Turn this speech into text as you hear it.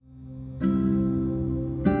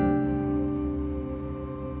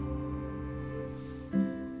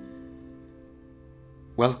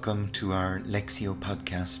Welcome to our Lectio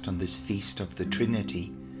podcast on this Feast of the Trinity,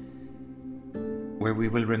 where we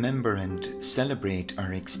will remember and celebrate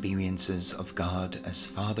our experiences of God as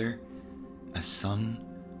Father, as Son,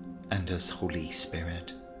 and as Holy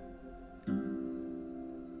Spirit.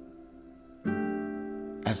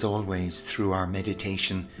 As always, through our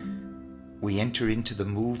meditation, we enter into the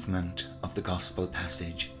movement of the Gospel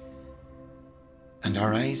passage, and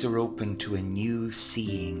our eyes are open to a new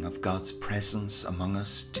seeing of God's presence among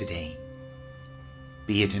us today,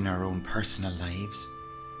 be it in our own personal lives,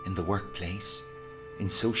 in the workplace, in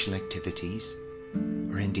social activities,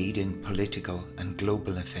 or indeed in political and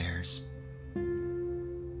global affairs.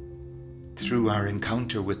 Through our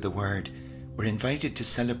encounter with the Word, we're invited to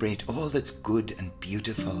celebrate all that's good and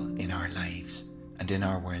beautiful in our lives and in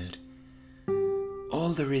our world, all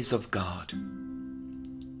there is of God,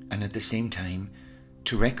 and at the same time,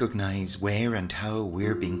 to recognize where and how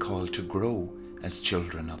we're being called to grow as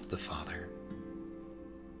children of the Father.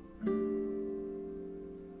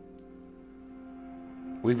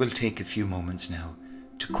 We will take a few moments now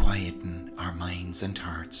to quieten our minds and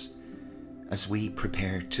hearts as we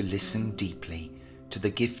prepare to listen deeply to the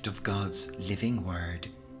gift of God's living Word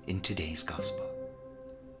in today's Gospel.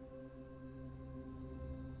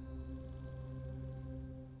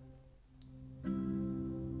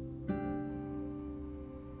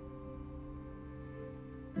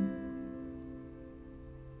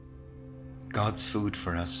 God's food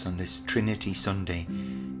for us on this Trinity Sunday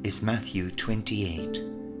is Matthew 28,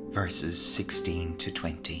 verses 16 to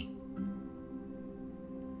 20.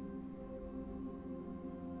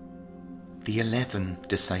 The 11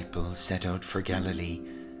 disciples set out for Galilee,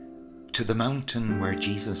 to the mountain where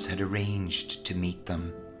Jesus had arranged to meet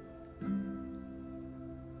them.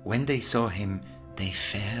 When they saw him, they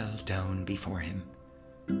fell down before him,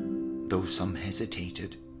 though some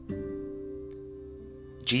hesitated.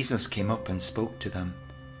 Jesus came up and spoke to them.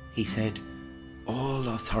 He said, "All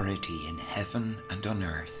authority in heaven and on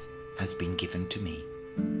earth has been given to me.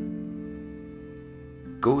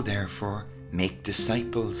 Go therefore, make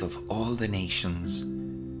disciples of all the nations.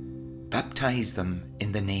 Baptize them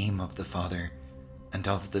in the name of the Father, and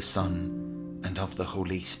of the Son, and of the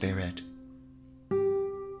Holy Spirit.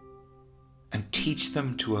 And teach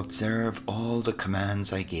them to observe all the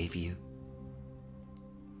commands I gave you.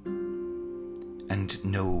 And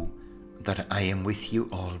know that I am with you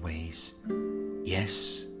always,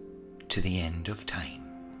 yes, to the end of time."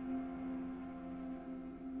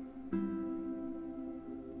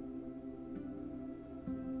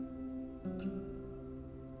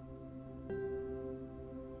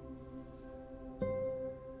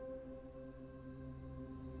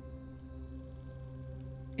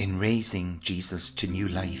 In raising Jesus to new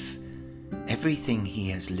life, everything he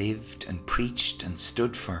has lived and preached and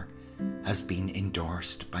stood for has been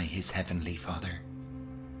endorsed by his heavenly Father.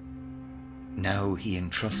 Now he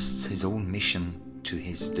entrusts his own mission to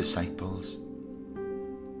his disciples.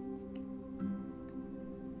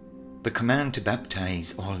 The command to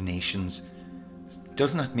baptize all nations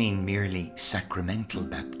does not mean merely sacramental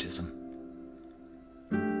baptism.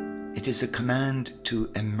 It is a command to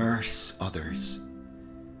immerse others,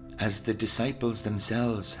 as the disciples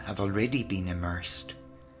themselves have already been immersed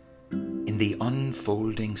in the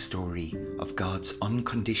unfolding story of God's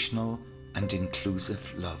unconditional and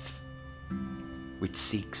inclusive love, which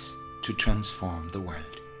seeks to transform the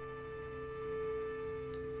world.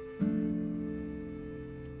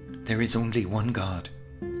 There is only one God,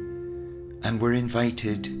 and we're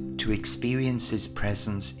invited to experience his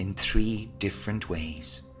presence in three different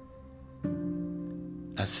ways.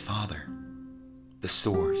 As Father, the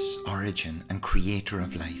source, origin, and creator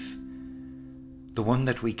of life, the one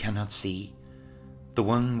that we cannot see, the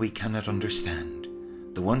one we cannot understand,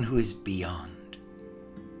 the one who is beyond.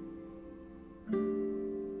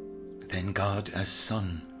 Then God as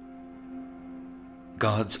Son,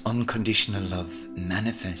 God's unconditional love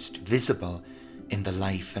manifest, visible in the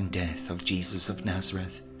life and death of Jesus of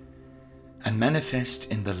Nazareth, and manifest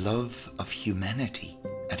in the love of humanity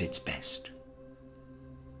at its best.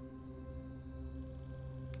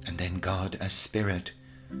 And then God as Spirit,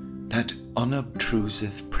 that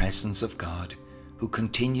unobtrusive presence of God who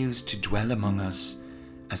continues to dwell among us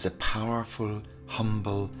as a powerful,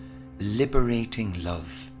 humble, liberating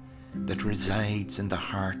love that resides in the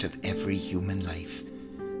heart of every human life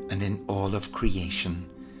and in all of creation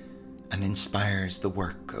and inspires the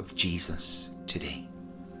work of Jesus today.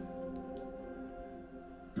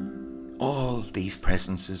 All these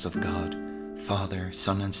presences of God, Father,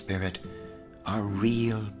 Son, and Spirit, are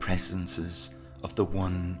real presences of the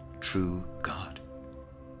one true God.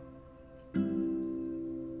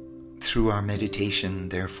 Through our meditation,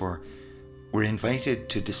 therefore, we're invited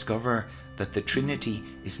to discover that the Trinity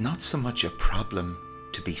is not so much a problem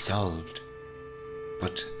to be solved,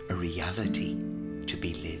 but a reality to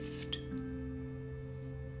be lived.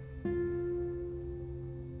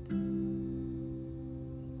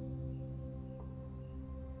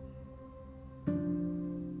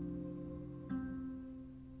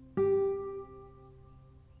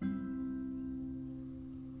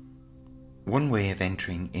 One way of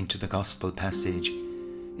entering into the Gospel passage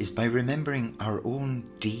is by remembering our own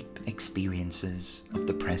deep experiences of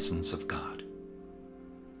the presence of God.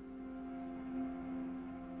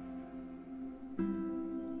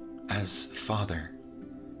 As Father,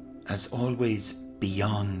 as always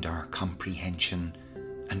beyond our comprehension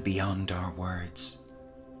and beyond our words.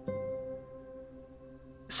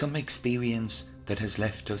 Some experience that has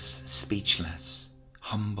left us speechless,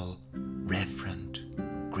 humble, reverent,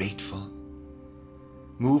 grateful,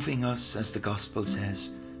 moving us, as the Gospel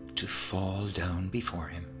says, to fall down before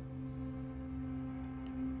Him.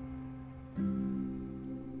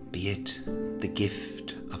 Be it the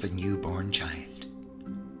gift of a newborn child,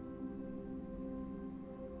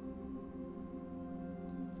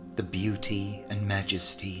 the beauty and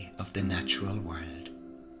majesty of the natural world,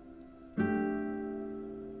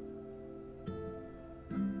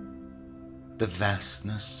 the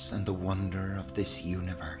vastness and the wonder of this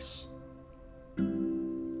universe,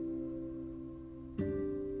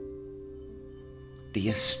 the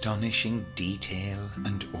astonishing detail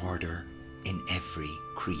and order in every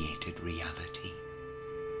created reality.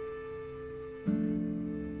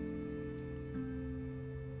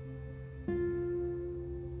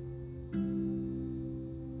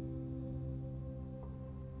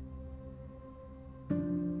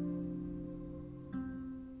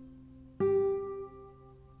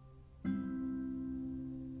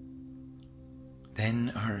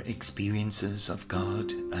 Then our experiences of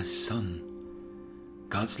God as Son,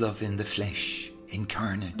 God's love in the flesh,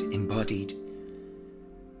 incarnate, embodied,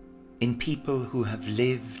 in people who have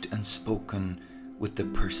lived and spoken with the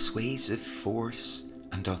persuasive force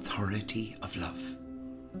and authority of love.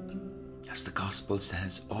 As the Gospel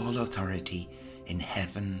says, all authority in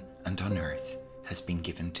heaven and on earth has been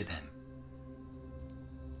given to them.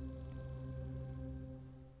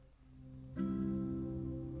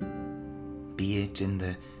 Be it in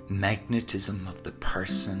the magnetism of the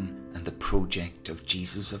person and the project of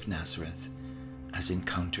Jesus of Nazareth as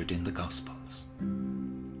encountered in the Gospels,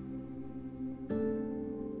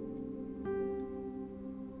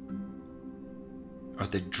 or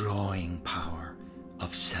the drawing power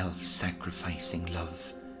of self-sacrificing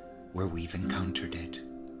love where we've encountered it,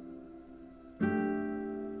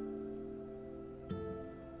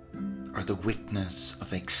 or the witness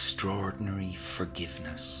of extraordinary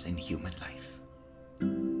forgiveness in human life.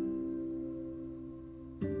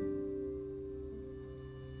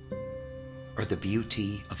 Or the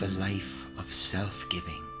beauty of a life of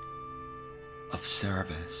self-giving, of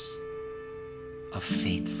service, of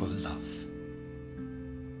faithful love.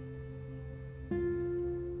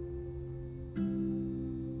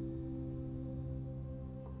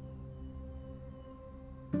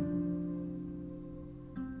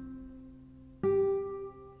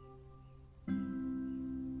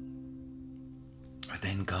 Or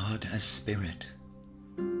then God as Spirit,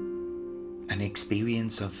 an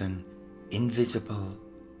experience of an invisible,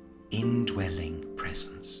 indwelling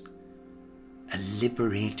presence, a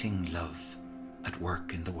liberating love at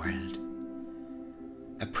work in the world,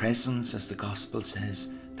 a presence, as the Gospel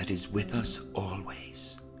says, that is with us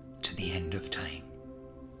always to the end of time.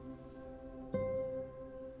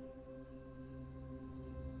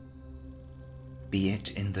 Be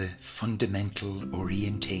it in the fundamental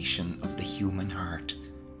orientation of the human heart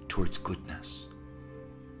towards goodness,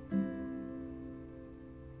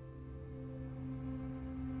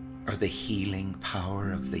 or the healing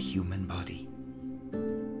power of the human body,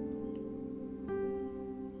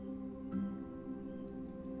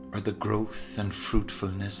 or the growth and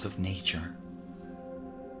fruitfulness of nature,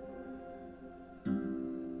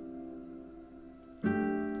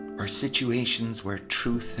 or situations where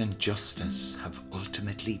truth and justice have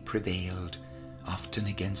ultimately prevailed, often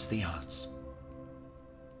against the odds,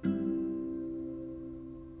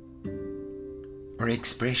 or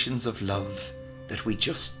expressions of love that we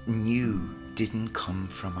just knew didn't come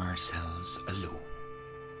from ourselves alone.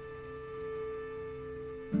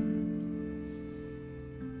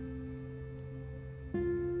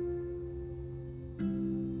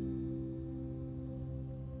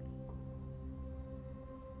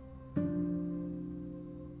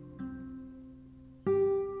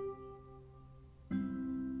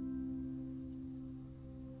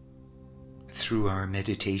 Through our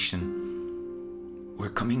meditation, we're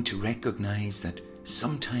coming to recognize that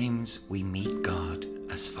sometimes we meet God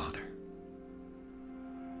as Father.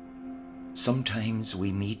 Sometimes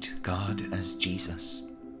we meet God as Jesus.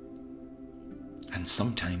 And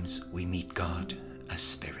sometimes we meet God as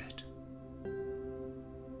Spirit.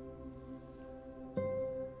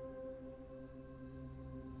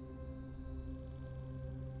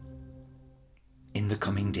 In the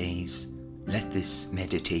coming days, let this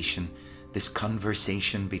meditation, this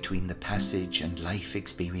conversation between the passage and life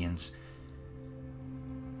experience,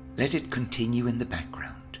 let it continue in the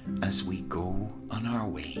background as we go on our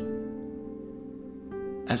way,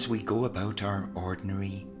 as we go about our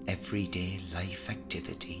ordinary, everyday life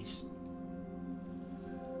activities.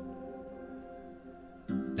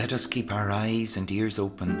 Let us keep our eyes and ears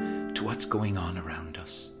open to what's going on around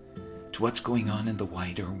us, to what's going on in the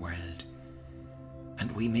wider world.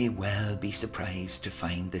 And we may well be surprised to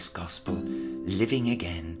find this gospel living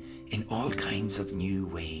again in all kinds of new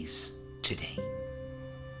ways today.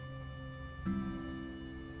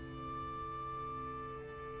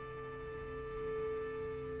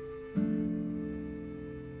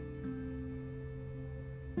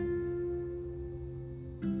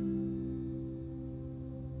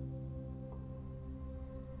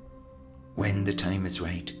 When the time is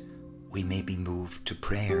right, we may be moved to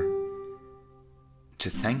prayer, to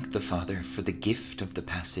thank the Father for the gift of the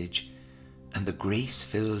passage and the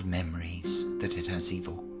grace-filled memories that it has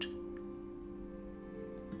evoked.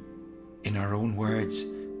 In our own words,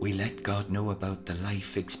 we let God know about the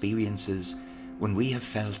life experiences when we have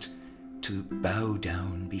felt to bow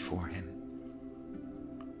down before Him.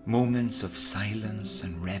 Moments of silence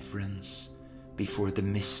and reverence before the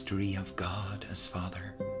mystery of God as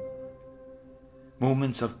Father.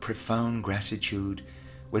 Moments of profound gratitude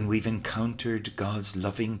when we've encountered God's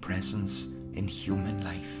loving presence in human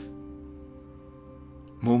life.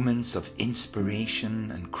 Moments of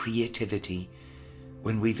inspiration and creativity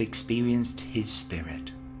when we've experienced His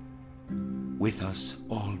Spirit with us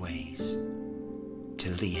always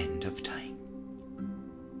till the end of time.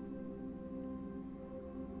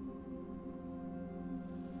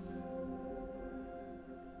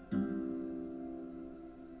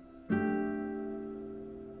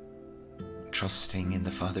 Trusting in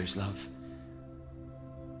the Father's love,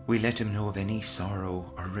 we let Him know of any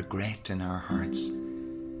sorrow or regret in our hearts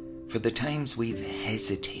for the times we've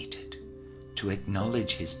hesitated to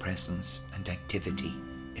acknowledge His presence and activity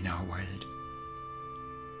in our world.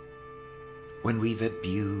 When we've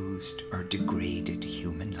abused or degraded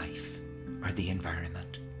human life or the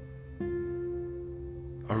environment,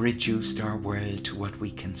 or reduced our world to what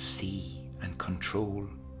we can see and control.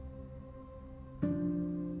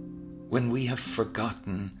 When we have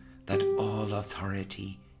forgotten that all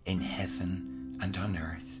authority in heaven and on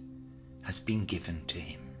earth has been given to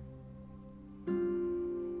Him.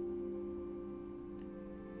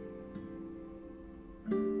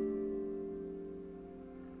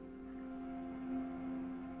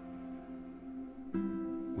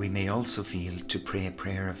 We may also feel to pray a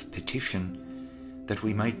prayer of petition that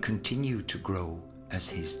we might continue to grow as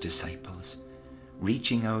His disciples,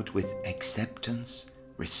 reaching out with acceptance,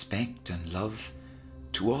 respect and love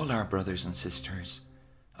to all our brothers and sisters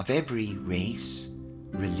of every race,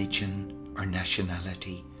 religion or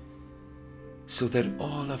nationality, so that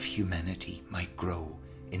all of humanity might grow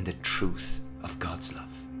in the truth of God's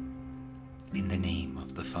love. In the name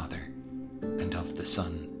of the Father, and of the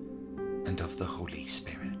Son, and of the Holy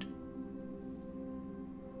Spirit.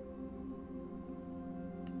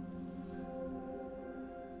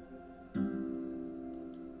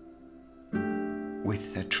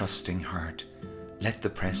 With a trusting heart, let the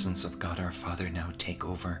presence of God our Father now take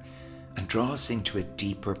over and draw us into a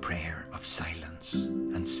deeper prayer of silence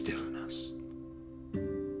and stillness.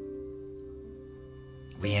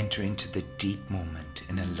 We enter into the deep moment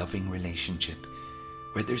in a loving relationship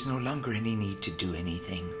where there's no longer any need to do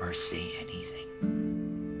anything or say anything.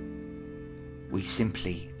 We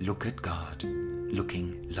simply look at God,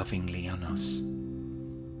 looking lovingly on us,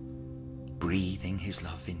 breathing His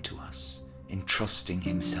love into us, entrusting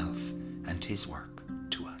Himself and His work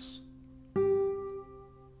to us.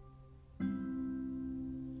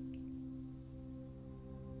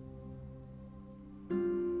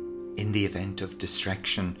 In the event of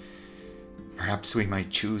distraction, perhaps we might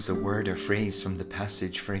choose a word or phrase from the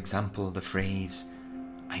passage, for example, the phrase,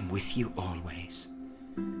 "I'm with you always,"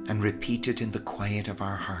 and repeat it in the quiet of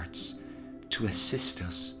our hearts to assist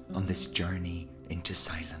us on this journey into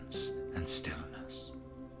silence and stillness.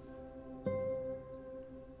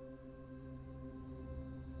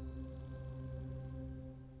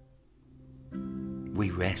 we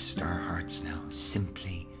rest our hearts now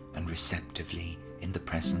simply and receptively in the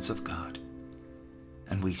presence of God,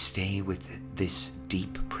 and we stay with this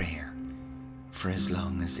deep prayer for as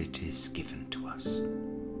long as it is given to us.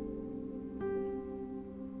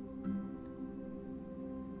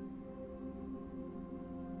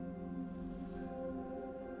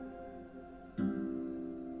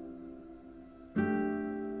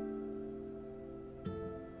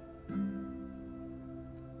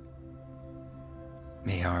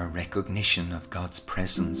 May our recognition of God's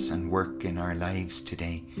presence and work in our lives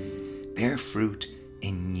today bear fruit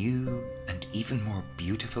in new and even more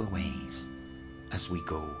beautiful ways as we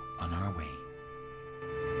go on our way.